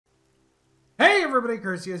Hey everybody,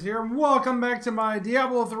 Curseius here. Welcome back to my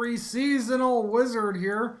Diablo 3 Seasonal Wizard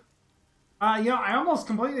here. I almost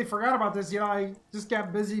completely forgot about this. I just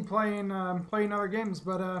got busy playing other games,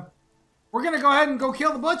 but we're gonna go ahead and go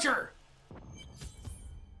kill the butcher.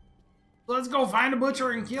 Let's go find a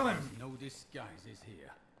butcher and kill him. No disguises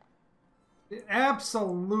here.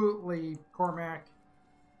 Absolutely, Cormac.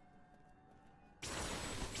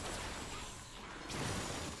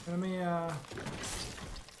 Let me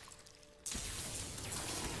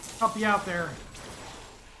help you out there.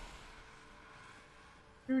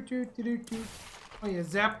 Oh, you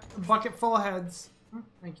zapped a bucket full of heads.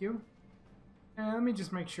 Thank you. Let me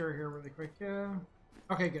just make sure here really quick.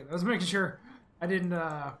 Okay, good. I was making sure I didn't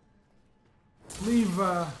leave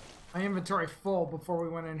my inventory full before we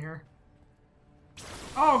went in here.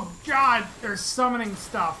 Oh God, they're summoning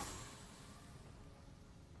stuff.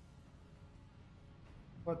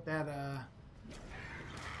 What that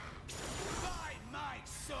My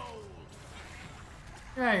soul.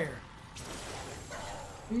 Get out of here.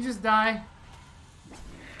 Can you just die?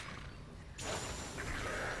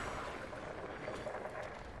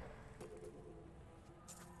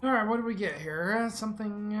 Alright, what do we get here?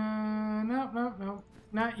 Something, no.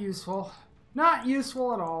 Not useful. Not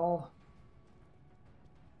useful at all.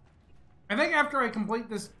 I think after I complete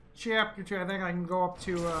this chapter 2, I think I can go up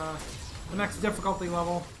to, the next difficulty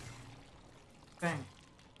level. Dang.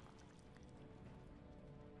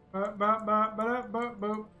 I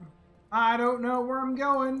don't know where I'm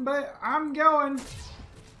going, but I'm going.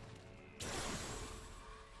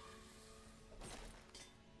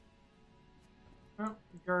 Oh,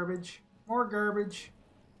 garbage. More garbage.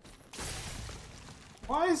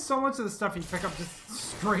 Why is so much of the stuff you pick up just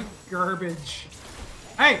straight garbage?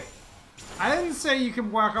 Hey! I didn't say you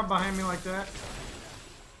can walk up behind me like that.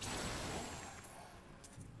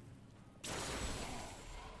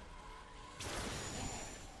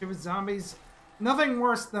 It was zombies. Nothing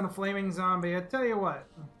worse than a flaming zombie, I tell you what.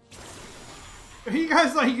 Are you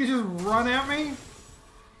guys like, you just run at me?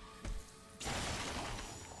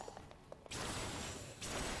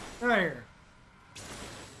 Get out of here.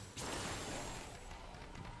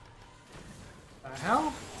 The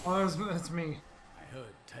hell? Oh, that's me. I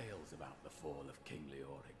heard tales about the fall of King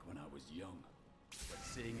Leoric when I was young, but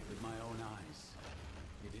seeing it with my own eyes,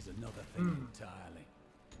 it is another thing entirely.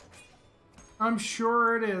 I'm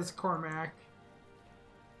sure it is, Cormac.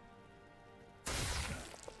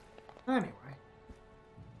 Anyway.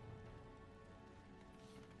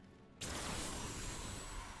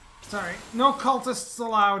 Sorry, no cultists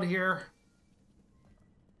allowed here.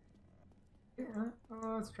 Yeah,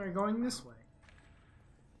 let's try going this way.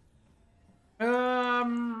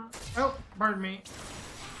 Oh, pardon me.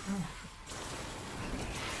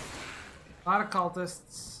 A lot of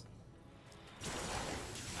cultists.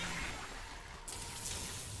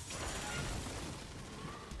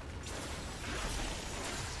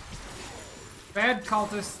 Bad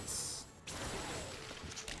cultists.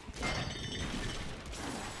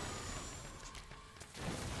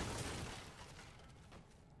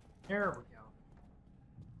 There we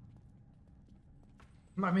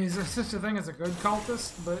go. I mean, is there such a thing as a good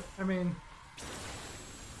cultist? But, I mean...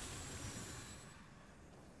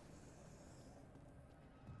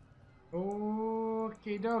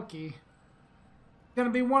 Okie dokie. It's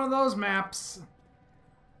gonna be one of those maps.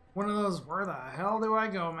 One of those where the hell do I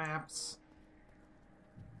go maps.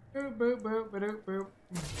 Boop, boop, boop, boop, boop.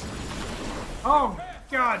 Oh,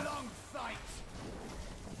 God!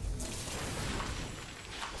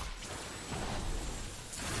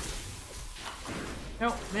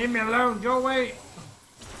 No, leave me alone. Go away.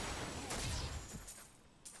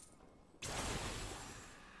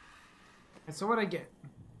 And so what I get?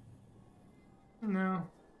 No.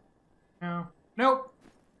 No. Nope.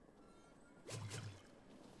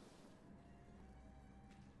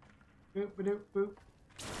 Boop, boop, boop.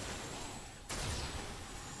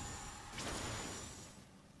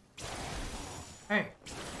 Hey.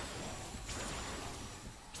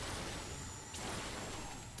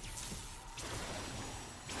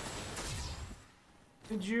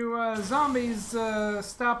 Did you, zombies,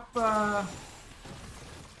 stop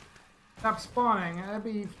spawning? That'd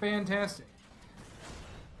be fantastic.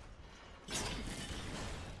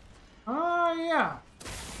 Oh, yeah.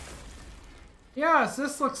 Yes,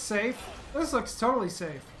 this looks safe. This looks totally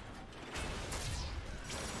safe.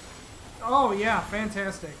 Oh, yeah,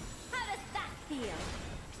 fantastic. How does that feel?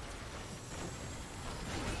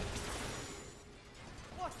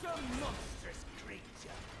 What a monstrous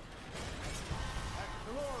creature! A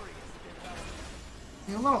glorious development.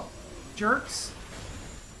 You little jerks.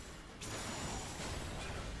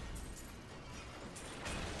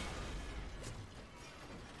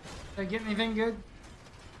 Did I get anything good?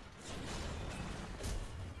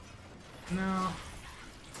 No.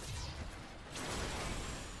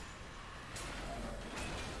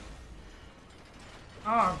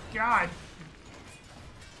 Oh, God.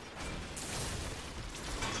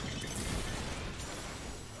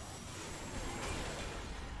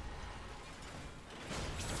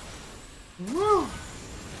 Woo!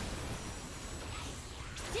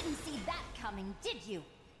 Didn't see that coming, did you?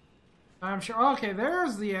 I'm sure. Okay,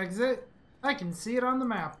 there's the exit. I can see it on the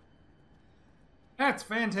map. That's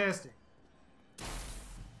fantastic.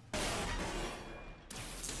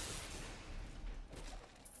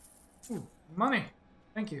 Ooh, money.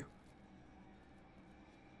 Thank you.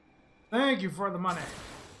 Thank you for the money.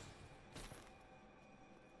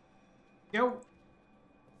 Yo.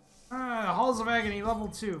 Halls of Agony, level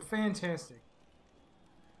 2. Fantastic.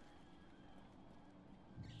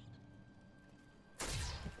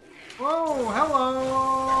 Whoa,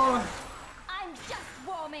 hello! I'm just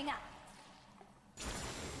warming up.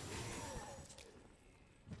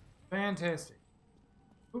 Fantastic.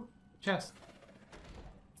 Oop, chest.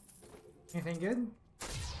 Anything good?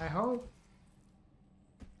 I hope.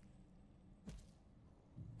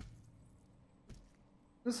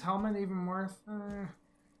 This helmet even worth?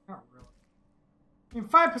 Not really. I mean,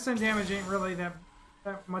 5% damage ain't really that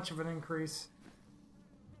much of an increase.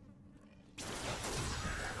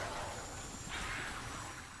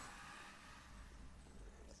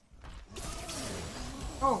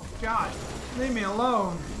 Oh, God. Leave me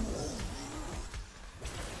alone.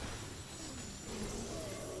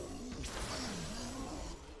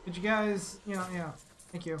 Did you guys, yeah.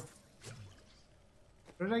 Thank you.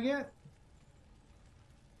 What did I get?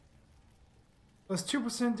 Plus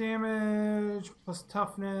 2% damage, plus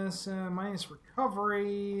toughness, minus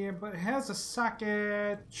recovery, but it has a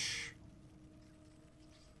socket.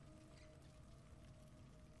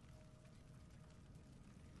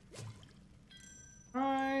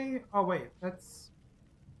 Oh wait, that's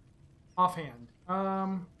offhand.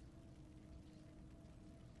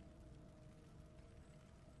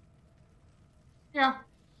 Yeah.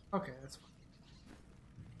 Okay, that's fine.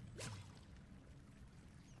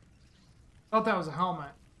 Thought that was a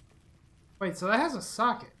helmet. Wait, so that has a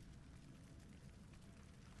socket.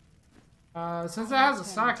 Since it has a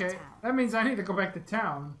socket, that means I need to go back to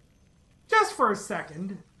town. Just for a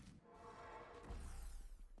second.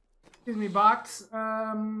 Excuse me, box.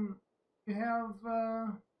 You have,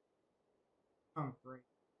 oh, great.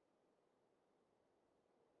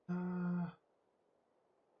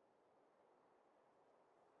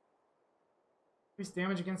 Increase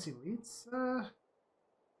damage against elites?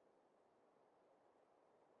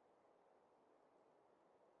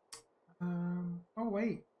 Oh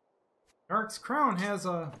wait. Dark's Crown has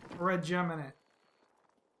a red gem in it.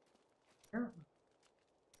 Here.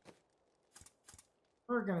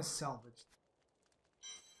 We're gonna salvage.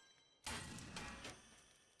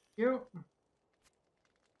 You.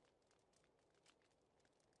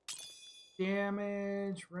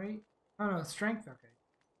 Damage, right? Oh no, strength, okay.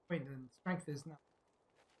 Wait, then strength is not.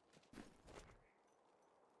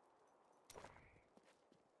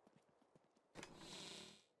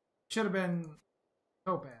 Should have been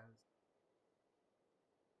topaz.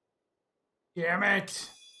 Damn it!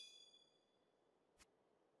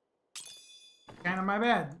 Kind of my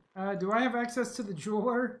bad. Do I have access to the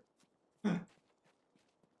jeweler?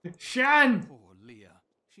 Shan! Poor Leah.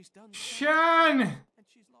 She's done Shan! and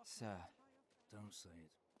she's lost. Sir, don't say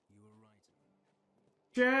it. You were right.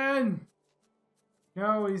 Shan!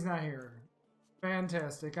 No, he's not here.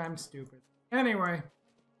 Fantastic. I'm stupid. Anyway.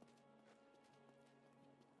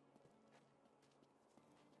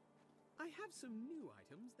 I have some new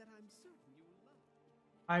items that I'm certain you will love.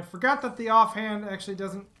 I forgot that the offhand actually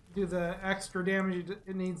doesn't do the extra damage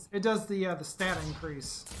it needs. It does the stat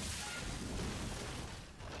increase.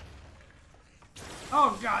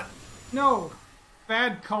 Oh god, no!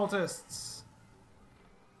 Bad cultists.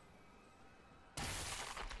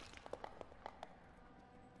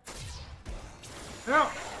 No!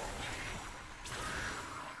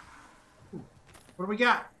 Ooh, what do we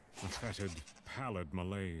got? A fetid, pallid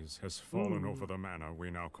malaise has fallen over the manor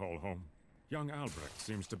we now call home. Young Albrecht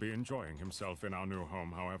seems to be enjoying himself in our new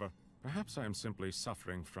home, however. Perhaps I am simply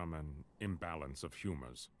suffering from an imbalance of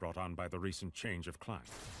humors brought on by the recent change of climate.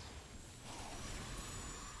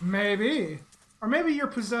 Maybe. Or maybe you're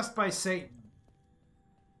possessed by Satan.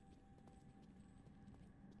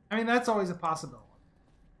 I mean, that's always a possibility.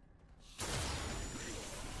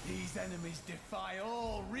 These enemies defy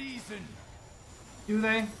all reason. Do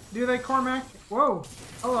they? Do they, Cormac? Whoa.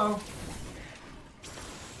 Hello.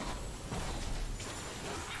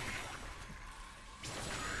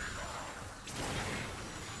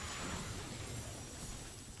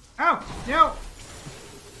 Ow! No!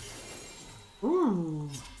 Ooh.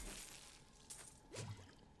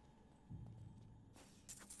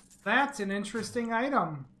 That's an interesting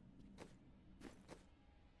item.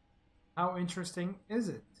 How interesting is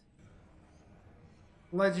it?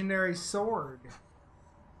 Legendary sword.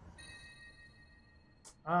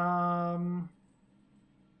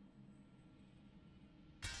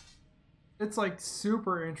 It's like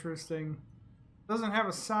super interesting. Doesn't have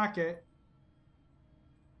a socket.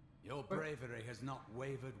 Your bravery has not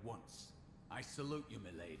wavered once. I salute you,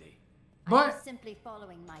 milady. But I'm simply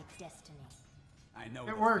following my destiny. I know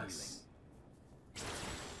it the works.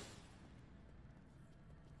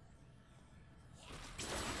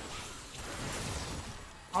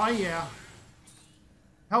 Oh yeah.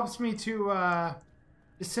 Helps me to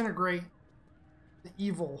disintegrate the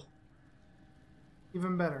evil.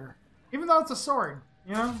 Even better. Even though it's a sword,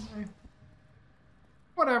 you know?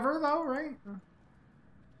 Whatever though, right?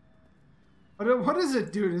 What does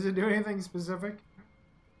it do? Does it do anything specific?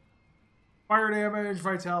 Fire damage,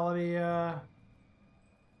 vitality, No,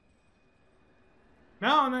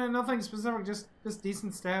 nothing specific, just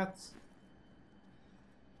decent stats.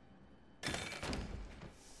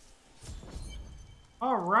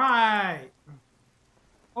 Alright.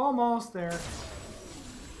 Almost there.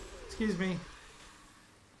 Excuse me.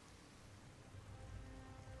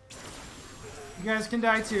 You guys can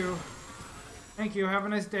die too. Thank you, have a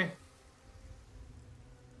nice day.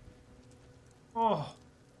 Oh.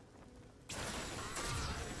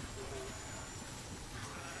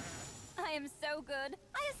 I am so good.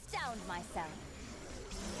 I astound myself.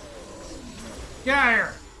 Get out of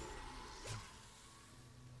here.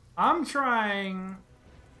 I'm trying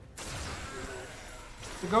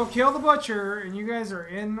to go kill the butcher, and you guys are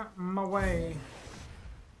in my way.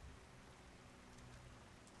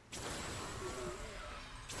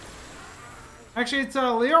 Actually, it's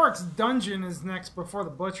Leoric's dungeon is next before the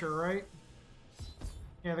butcher, right?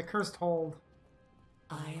 Yeah, the cursed hold.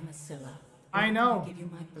 I am a Scylla. I know. I give you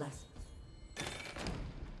my blessing.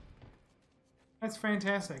 That's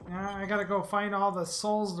fantastic. Now I gotta go find all the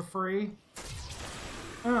souls to free.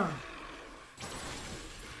 Then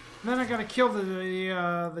I gotta kill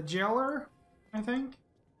the jailer, I think.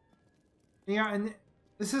 Yeah, and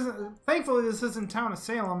this isn't. Thankfully, this isn't Town of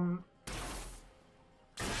Salem.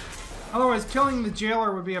 Otherwise, killing the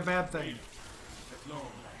jailer would be a bad thing. At long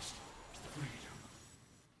last, freedom.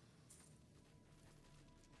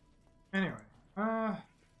 Anyway,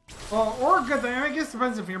 well, or a good thing. I guess it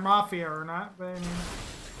depends if you're Mafia or not, but I mean...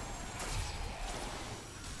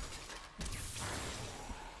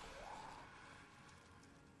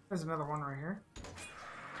 There's another one right here.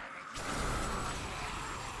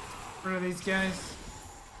 Rid of these guys.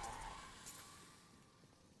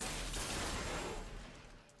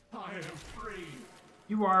 I am free.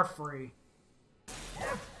 You are free.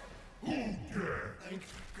 Who dare? Thank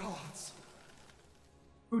the gods.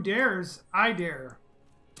 Who dares? I dare.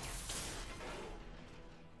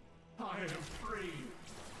 I am free.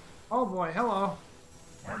 Oh boy, hello.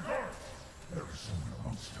 My God, there is someone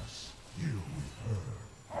amongst us. You with her.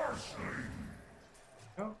 Harshly.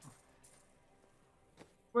 Oh.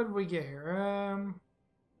 What did we get here?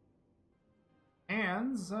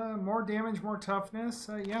 Hands, more damage, more toughness.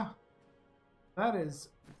 Yeah. That is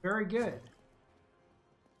very good.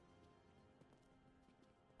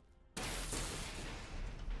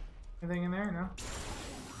 Anything in there?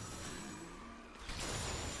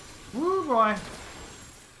 No. Woo boy.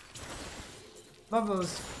 Love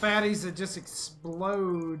those fatties that just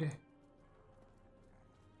explode.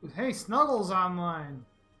 Hey, Snuggles online.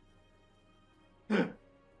 I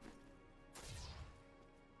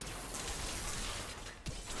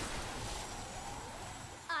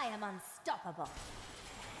am unstoppable.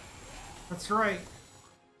 That's right.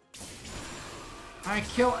 I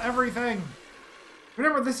kill everything.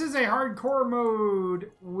 Remember, this is a hardcore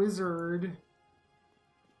mode wizard.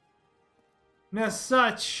 And as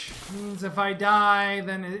such, means if I die,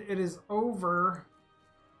 then it is over.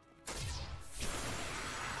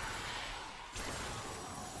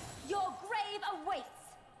 Your grave awaits.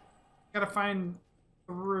 Gotta find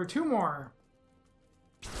two more.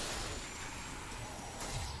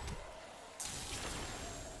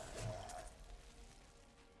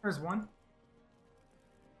 There's one.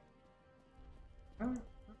 Oh,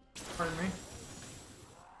 pardon me.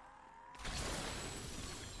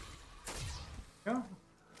 Go.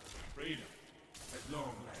 Freedom. At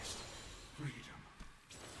long last, freedom.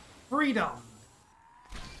 Freedom!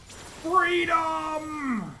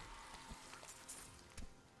 Freedom!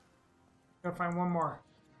 Gotta find one more.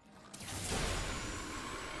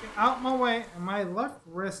 Get out my way, and my left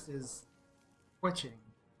wrist is twitching.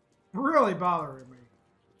 really bothering me.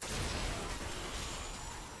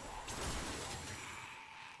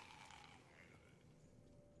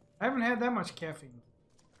 I haven't had that much caffeine.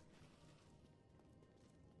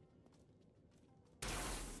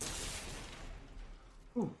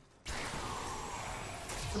 Ooh.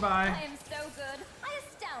 Goodbye. I am so good, I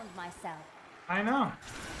astound myself. I know.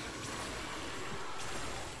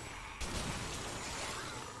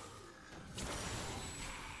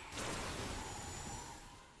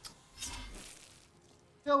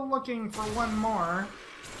 Still looking for one more.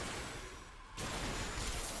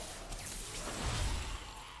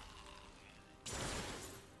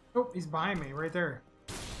 Oh, he's behind me, right there.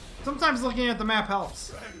 Sometimes looking at the map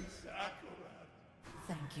helps.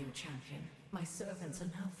 Thank you, champion. My servants are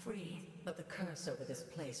now free, but the curse over this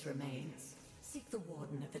place remains. Seek the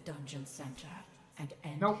warden at the dungeon center and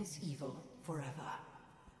end Nope. his evil forever.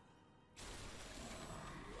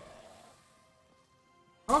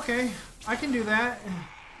 Okay, I can do that.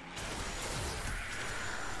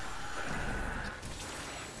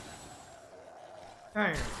 Get out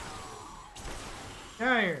of here. Get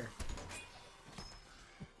out of here.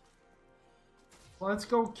 Let's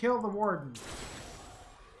go kill the warden.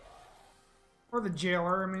 Or the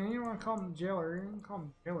jailer. I mean, you don't want to call him the jailer. You can call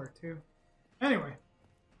him jailer, too. Anyway.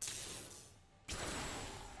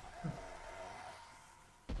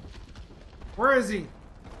 Where is he?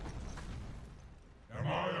 Am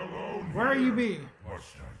I alone? Where here? you be?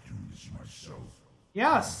 Must I do this myself?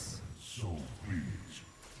 Yes. So please,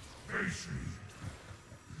 face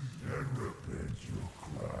me and repent your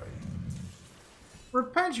crimes.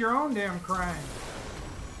 Repent your own damn crime.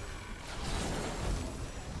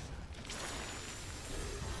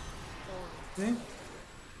 See?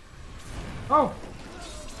 Oh!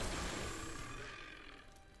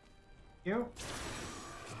 You.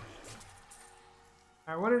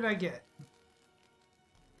 Alright, what did I get?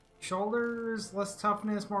 Shoulders, less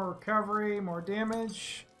toughness, more recovery, more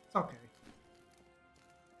damage. It's okay.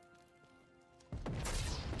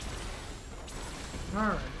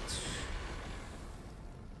 Alright.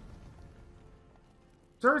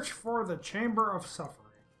 Search for the Chamber of Suffering.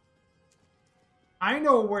 I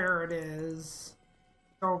know where it is.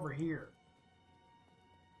 It's over here.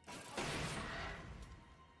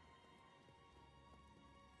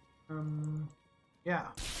 Yeah.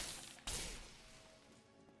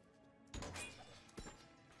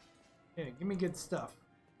 Yeah, give me good stuff.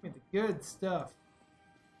 Give me the good stuff.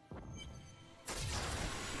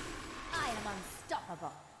 I am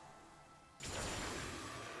unstoppable.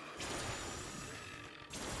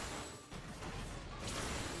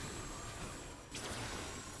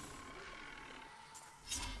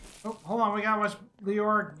 Oh, hold on, we gotta watch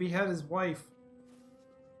Leoric behead his wife.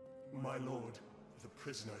 My lord, the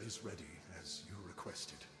prisoner is ready, as you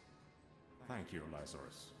requested. Thank you,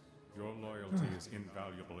 Lazarus. Your loyalty is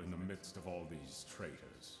invaluable in the midst of all these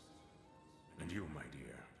traitors. And you, my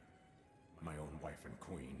dear, my own wife and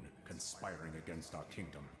queen, conspiring against our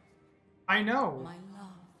kingdom. I know. My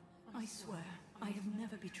love, I swear, I have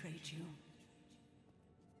never betrayed you.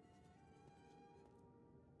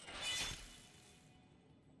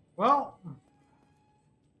 Well,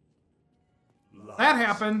 Lies that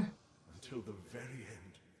happened. until the very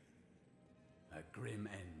end. A grim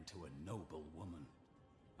end to a noble woman.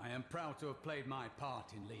 I am proud to have played my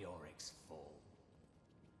part in Leoric's fall.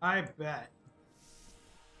 I bet.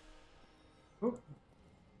 Oop.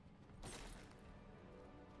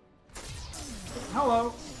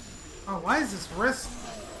 Hello. Oh, why is this wrist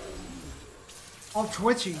all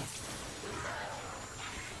twitchy?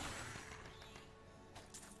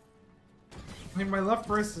 I mean, my left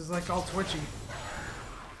wrist is like all twitchy.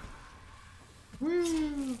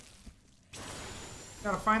 Woo!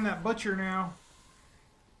 Gotta find that butcher now.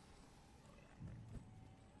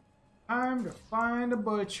 Time to find a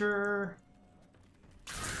butcher.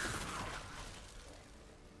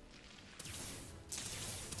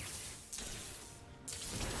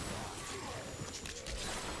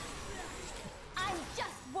 I'm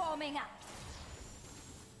just warming up.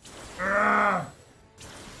 Ugh.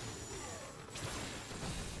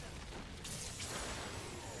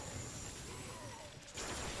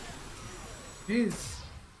 Jeez.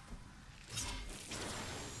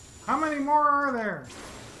 How many more are there?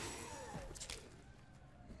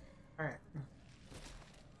 Alright.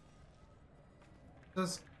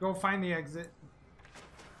 Just go find the exit.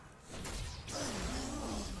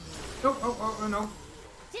 Oh, no.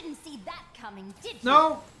 Didn't see that coming, did you?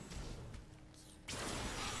 No!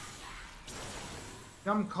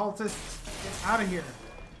 Dumb cultists, get out of here.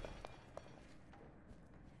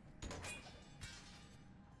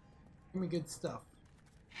 Give me good stuff.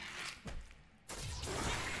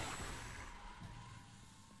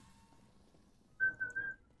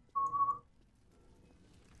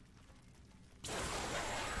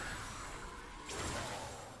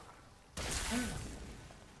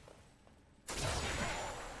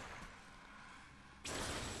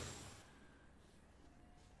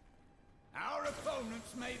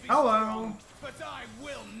 looks may be Hello. strong, but I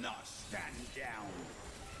will not stand down.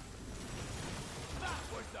 That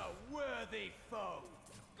was a worthy foe.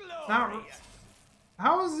 Glorious.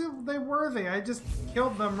 How is it they worthy? I just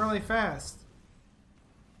killed them really fast.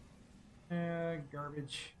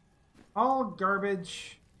 Garbage. All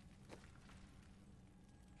garbage.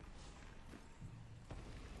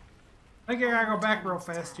 I think I gotta go back real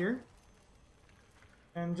fast here.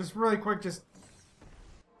 And just really quick, just...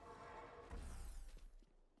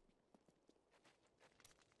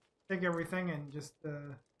 take everything and just,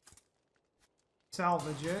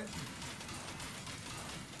 salvage it.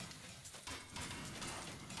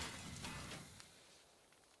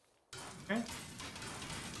 Okay.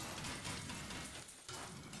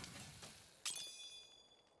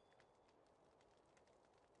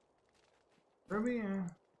 Ruby, you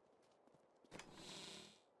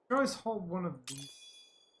always hold one of these.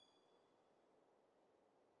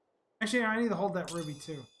 Actually, I need to hold that ruby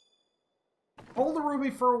too. Hold the ruby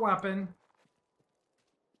for a weapon.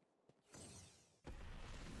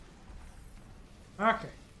 Okay.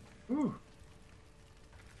 Ooh.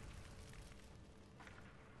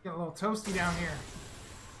 Get a little toasty down here.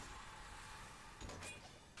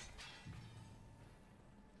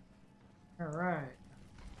 Alright.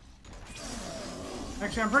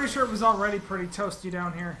 Actually, I'm pretty sure it was already pretty toasty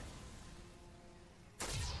down here.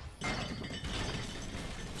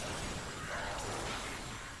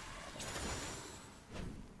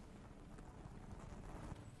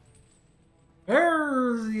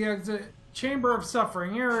 There's the exit. Chamber of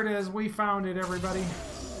Suffering. Here it is. We found it, everybody.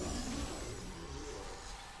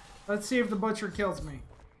 Let's see if the butcher kills me.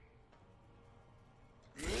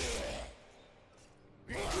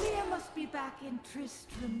 Leah must be back in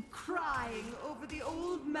Tristram, crying over the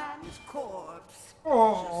old man's corpse.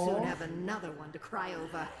 Oh. She'll soon have another one to cry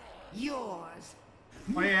over. Yours.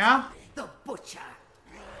 Oh, yeah? The butcher.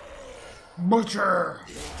 Butcher!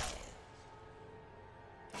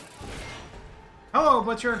 Hello,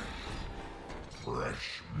 butcher.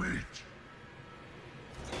 Fresh meat.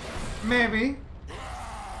 Maybe.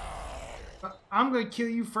 But I'm gonna kill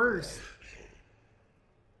you first.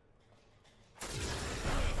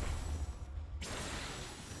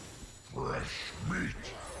 Fresh meat.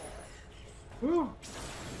 Woo.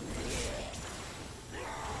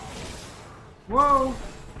 Whoa.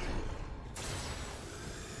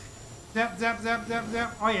 Zap, zap, zap, zap,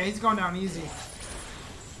 zap. Oh yeah, he's going down easy.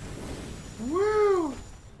 Woo.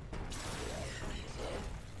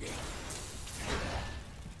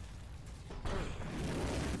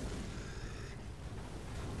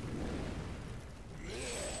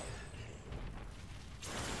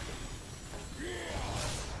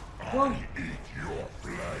 Whoa. Eat your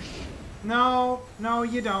flesh. No, no,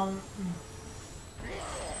 you don't.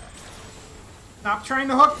 Stop trying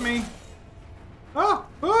to hook me. Oh,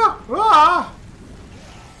 oh, ah!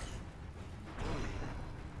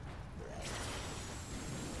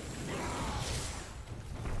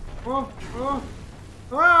 Oh, oh,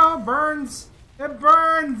 oh, burns. It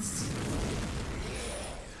burns.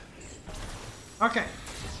 Okay.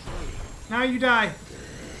 Now you die.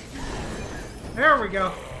 There we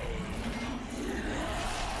go.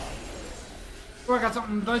 Oh, I got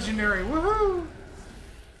something legendary. Woohoo!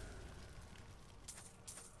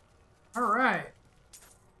 Alright.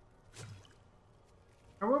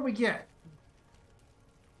 Now what did we get?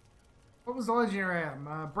 What was the legendary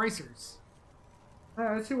item? Bracers.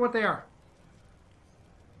 Let's see what they are.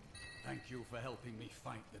 Thank you for helping me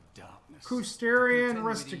fight the darkness. Kusterian To contend with evil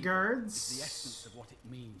Ristigards. is the essence of what it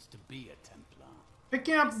means to be a Templar.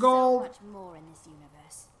 Picking up There's gold. so much more in this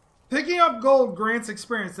universe. Picking up gold grants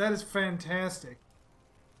experience. That is fantastic.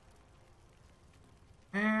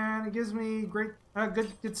 And it gives me great,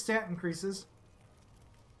 good stat increases.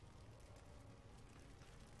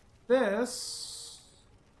 This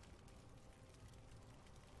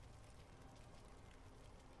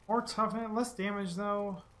more toughness, less damage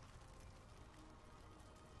though.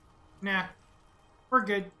 Nah, we're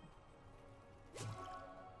good.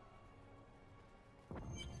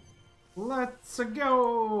 Let's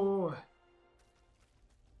go.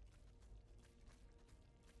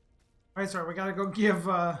 Alright, sorry, we gotta go give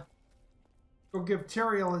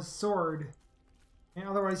Tyrael his sword. And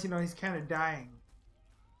otherwise, you know, he's kind of dying.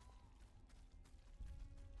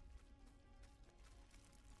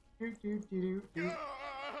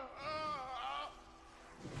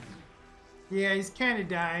 Yeah, he's kind of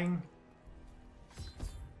dying.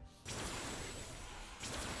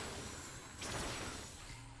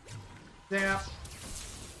 Zap.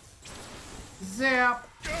 Zap.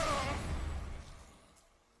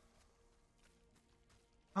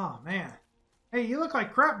 Oh, man. Hey, you look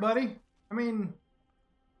like crap, buddy. I mean,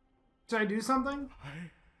 Should I do something?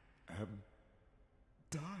 I am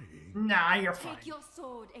dying. Nah, you're fine. Take your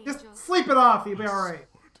sword, angel. Just sleep it off. You'll be alright.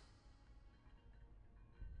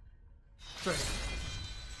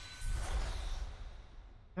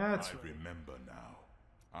 That's I right. remember now.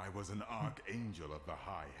 I was an archangel of the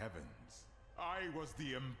high heavens. I was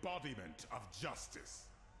the embodiment of justice.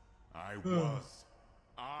 I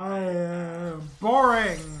am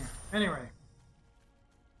boring. Anyway.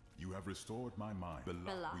 You have restored my mind.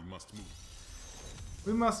 Beloved. We must move.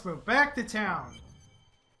 We must move back to town.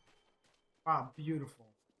 Wow, beautiful.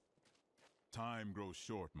 Time grows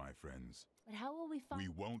short, my friends. But how will we find? We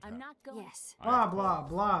won't I'm have- not going. Yes. Blah, blah,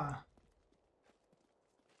 blah.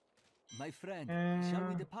 My friend, shall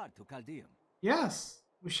we depart to Caldeum? Yes,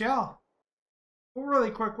 we shall. Well,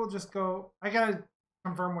 really quick, we'll just go. I gotta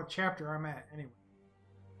confirm what chapter I'm at anyway.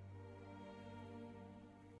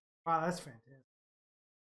 Wow, that's fantastic.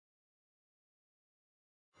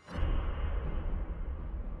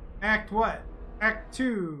 Act what? Act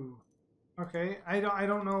 2. Okay, I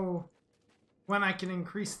don't know when I can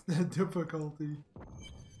increase the difficulty.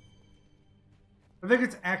 I think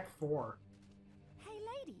it's Act 4. Hey,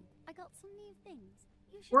 lady, I got some new things.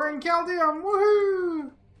 You should We're in Caldeum,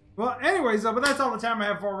 woohoo! Well, anyways, but that's all the time I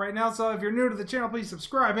have for right now. So if you're new to the channel, please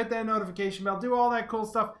subscribe, hit that notification bell, do all that cool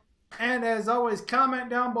stuff. And as always, comment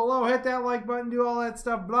down below, hit that like button, do all that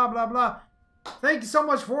stuff, blah, blah, blah. Thank you so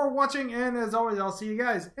much for watching, and as always, I'll see you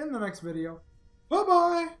guys in the next video.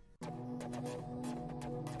 Bye-bye!